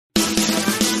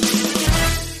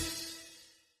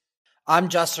I'm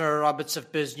Justin Roberts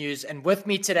of Biz News, and with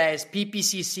me today is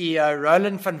PPC CEO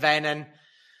Roland van Wijnen.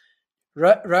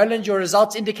 Roland, your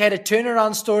results indicate a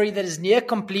turnaround story that is near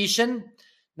completion.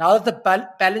 Now that the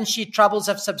balance sheet troubles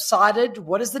have subsided,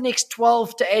 what does the next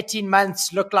 12 to 18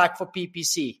 months look like for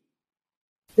PPC?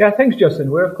 Yeah, thanks,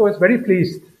 Justin. We're, of course, very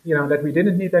pleased, that we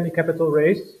didn't need any capital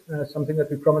raise, something that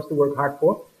we promised to work hard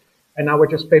for. And now we're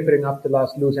just papering up the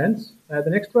last loose ends. The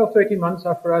next 12 to 18 months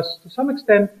are for us, to some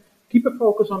extent, keep a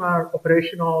focus on our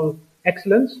operational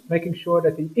excellence, making sure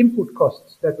that the input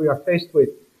costs that we are faced with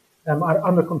are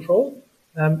under control.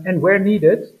 And where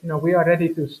needed, we are ready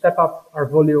to step up our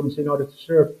volumes in order to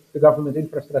serve the government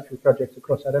infrastructure projects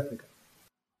across South Africa.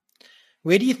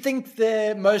 Where do you think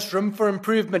the most room for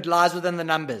improvement lies within the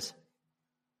numbers?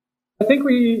 I think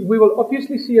we will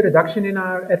obviously see a reduction in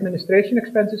our administration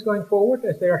expenses going forward,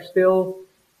 as there are still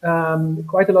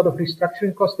quite a lot of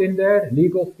restructuring costs in there,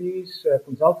 legal fees,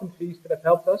 consultant fees that have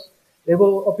helped us. They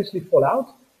will obviously fall out.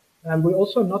 We're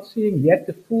also not seeing yet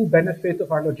the full benefit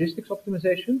of our logistics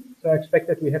optimization, so I expect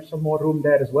that we have some more room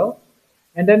there as well.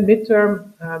 And then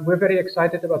midterm, we're very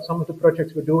excited about some of the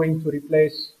projects we're doing to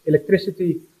replace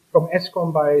electricity from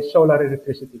Eskom by solar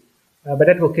electricity, but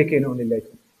that will kick in only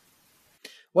later.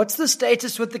 What's the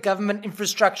status with the government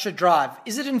infrastructure drive?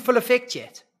 Is it in full effect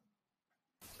yet?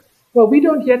 Well, we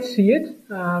don't yet see it,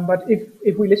 but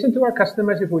if we listen to our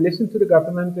customers, if we listen to the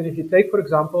government, and if you take, for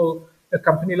example, a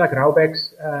company like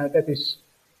Raubex that is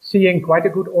seeing quite a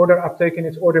good order uptake in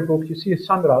its order book, you see a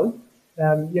Sanral,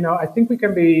 I think we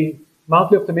can be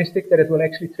mildly optimistic that it will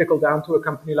actually trickle down to a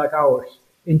company like ours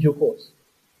in due course.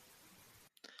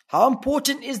 How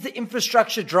important is the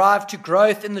infrastructure drive to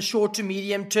growth in the short to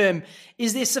medium term?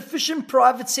 Is there sufficient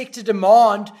private sector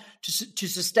demand to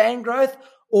sustain growth,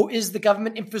 or is the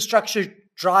government infrastructure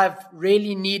drive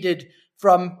really needed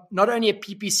from not only a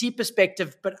PPC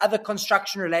perspective, but other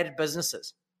construction-related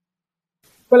businesses?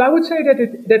 Well, I would say that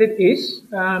it is.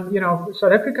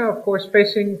 South Africa, of course,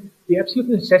 facing the absolute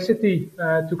necessity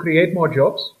to create more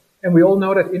jobs. And we all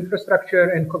know that infrastructure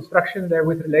and construction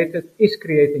therewith related is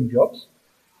creating jobs.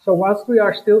 So whilst we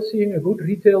are still seeing a good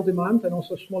retail demand and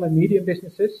also small and medium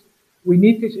businesses, we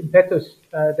need this impetus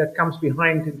that comes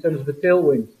behind in terms of the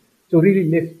tailwind to really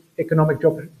lift economic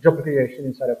job creation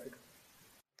in South Africa.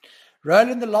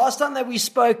 Roland, the last time that we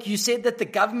spoke, you said that the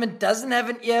government doesn't have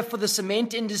an ear for the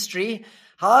cement industry.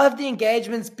 How have the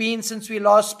engagements been since we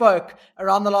last spoke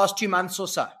around the last 2 months or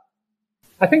so?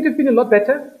 I think they've been a lot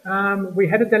better. We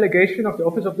had a delegation of the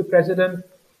Office of the President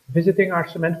visiting our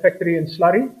cement factory in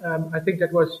Slurry. I think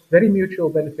that was very mutual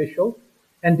beneficial.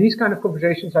 And these kind of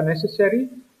conversations are necessary.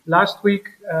 Last week,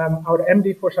 our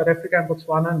MD for South Africa and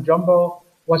Botswana, Jumbo,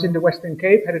 was in the Western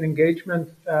Cape, had an engagement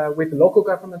with the local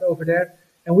government over there.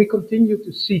 And we continue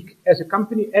to seek, as a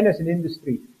company and as an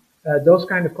industry, those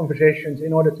kind of conversations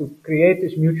in order to create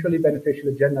this mutually beneficial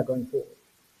agenda going forward.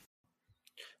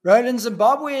 Roland,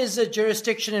 Zimbabwe is a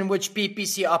jurisdiction in which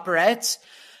PPC operates.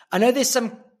 I know there's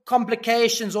some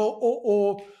complications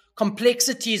or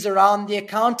complexities around the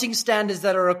accounting standards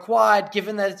that are required,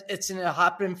 given that it's in a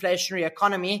hyperinflationary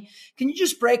economy. Can you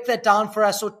just break that down for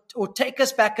us or take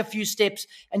us back a few steps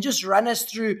and just run us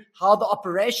through how the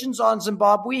operations are in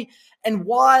Zimbabwe and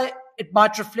why it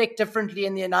might reflect differently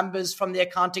in the numbers from the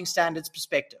accounting standards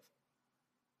perspective?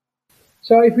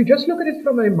 So if we just look at it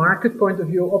from a market point of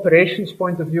view, operations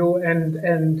point of view,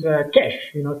 and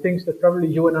cash, things that probably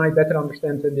you and I better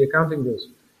understand than the accounting does,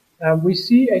 we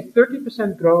see a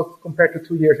 30% growth compared to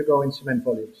 2 years ago in cement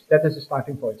volumes. That is a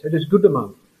starting point. So it is good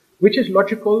demand, which is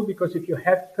logical because if you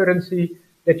have currency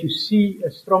that you see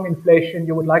a strong inflation,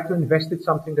 you would like to invest in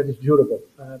something that is durable.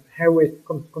 Herewith,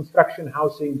 construction,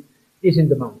 housing is in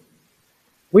demand.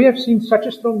 We have seen such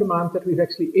a strong demand that we've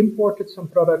actually imported some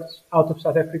products out of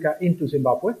South Africa into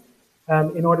Zimbabwe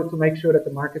in order to make sure that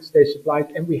the market stays supplied,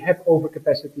 and we have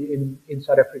overcapacity in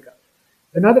South Africa.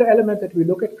 Another element that we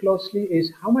look at closely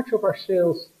is how much of our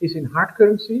sales is in hard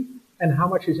currency and how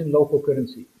much is in local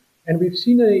currency. And we've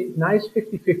seen a nice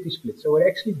 50-50 split. So we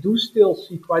actually do still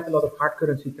see quite a lot of hard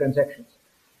currency transactions.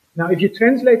 Now, if you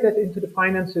translate that into the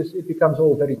finances, it becomes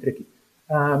all very tricky.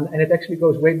 And it actually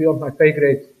goes way beyond my pay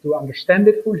grade to understand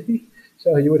it fully.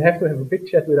 So you would have to have a big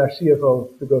chat with our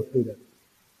CFO to go through that.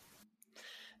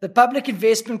 The Public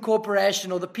Investment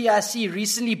Corporation, or the PIC,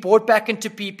 recently bought back into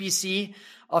PPC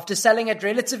after selling at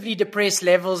relatively depressed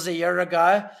levels a year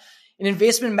ago. In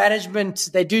investment management,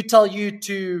 they do tell you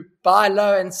to buy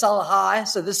low and sell high.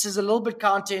 So this is a little bit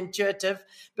counterintuitive.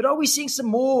 But are we seeing some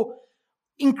more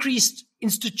increased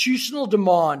institutional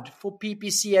demand for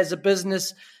PPC as a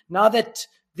business now that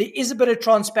there is a bit of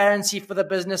transparency for the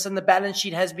business and the balance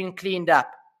sheet has been cleaned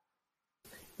up?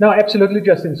 No, absolutely,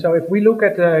 Justin. So if we look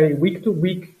at a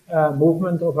week-to-week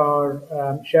movement of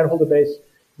our shareholder base,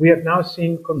 we have now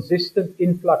seen consistent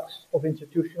influx of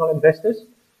institutional investors.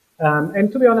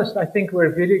 And to be honest, I think we're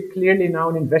very clearly now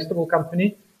an investable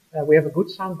company. We have a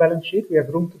good sound balance sheet. We have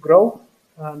room to grow.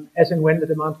 As and when the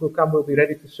demand will come, we'll be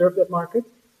ready to serve that market.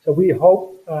 So we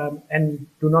hope and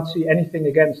do not see anything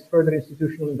against further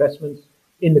institutional investments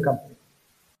in the company.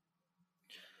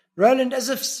 Roland, as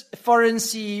a foreign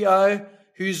CEO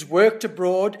who's worked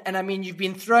abroad, and I mean, you've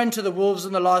been thrown to the wolves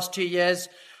in the last 2 years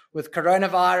with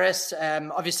coronavirus,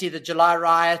 obviously the July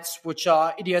riots, which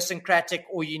are idiosyncratic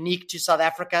or unique to South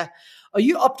Africa. Are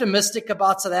you optimistic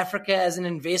about South Africa as an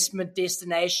investment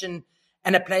destination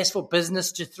and a place for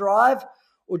business to thrive,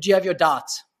 or do you have your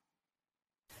doubts?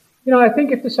 You know, I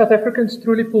think if the South Africans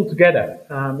truly pull together,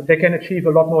 they can achieve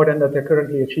a lot more than that they're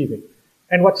currently achieving.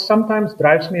 And what sometimes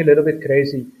drives me a little bit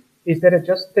crazy is that it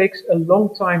just takes a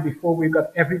long time before we've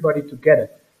got everybody together.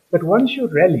 But once you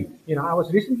rally, you know, I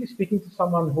was recently speaking to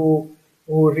someone who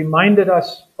reminded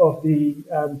us of the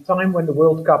time when the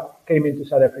World Cup came into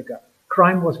South Africa.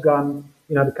 Crime was gone,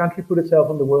 you know, the country put itself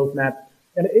on the world map,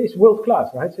 and it's world class,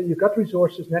 right? So you've got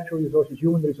resources, natural resources,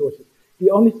 human resources.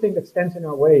 The only thing that stands in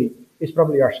our way is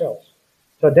probably ourselves.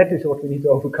 So that is what we need to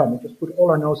overcome, and just put all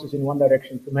our noses in one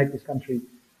direction to make this country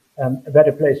a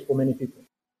better place for many people.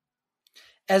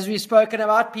 As we've spoken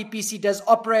about, PPC does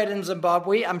operate in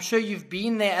Zimbabwe. I'm sure you've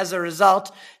been there as a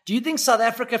result. Do you think South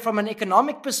Africa, from an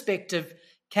economic perspective,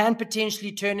 can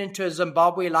potentially turn into a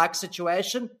Zimbabwe-like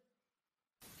situation?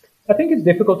 I think it's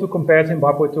difficult to compare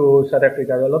Zimbabwe to South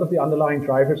Africa. A lot of the underlying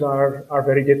drivers are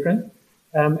very different.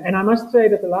 And I must say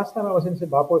that the last time I was in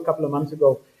Zimbabwe a couple of months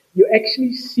ago, you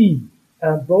actually see,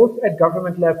 both at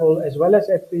government level as well as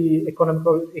at the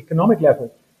economic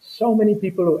level, so many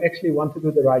people who actually want to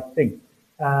do the right thing.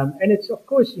 And it's, of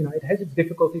course, you know, it has its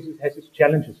difficulties, it has its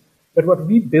challenges. But what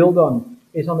we build on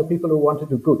is on the people who want to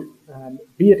do good.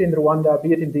 Be it in Rwanda,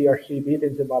 be it in DRC, be it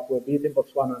in Zimbabwe, be it in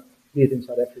Botswana, be it in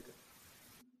South Africa.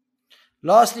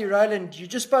 Lastly, Roland, you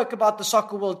just spoke about the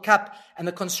Soccer World Cup and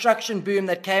the construction boom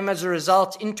that came as a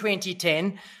result in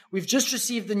 2010. We've just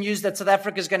received the news that South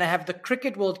Africa is going to have the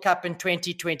Cricket World Cup in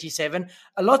 2027,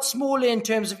 a lot smaller in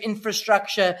terms of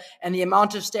infrastructure and the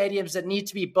amount of stadiums that need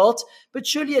to be built, but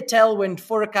surely a tailwind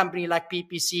for a company like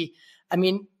PPC. I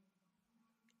mean,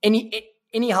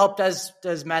 any help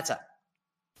does matter.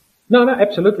 No,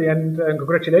 absolutely. And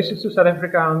congratulations to South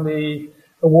Africa on the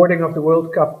awarding of the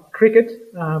World Cup cricket.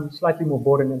 Slightly more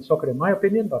boring than soccer in my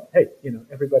opinion, but hey, you know,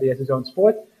 everybody has his own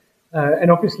sport.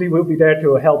 And obviously we'll be there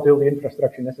to help build the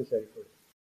infrastructure necessary for it.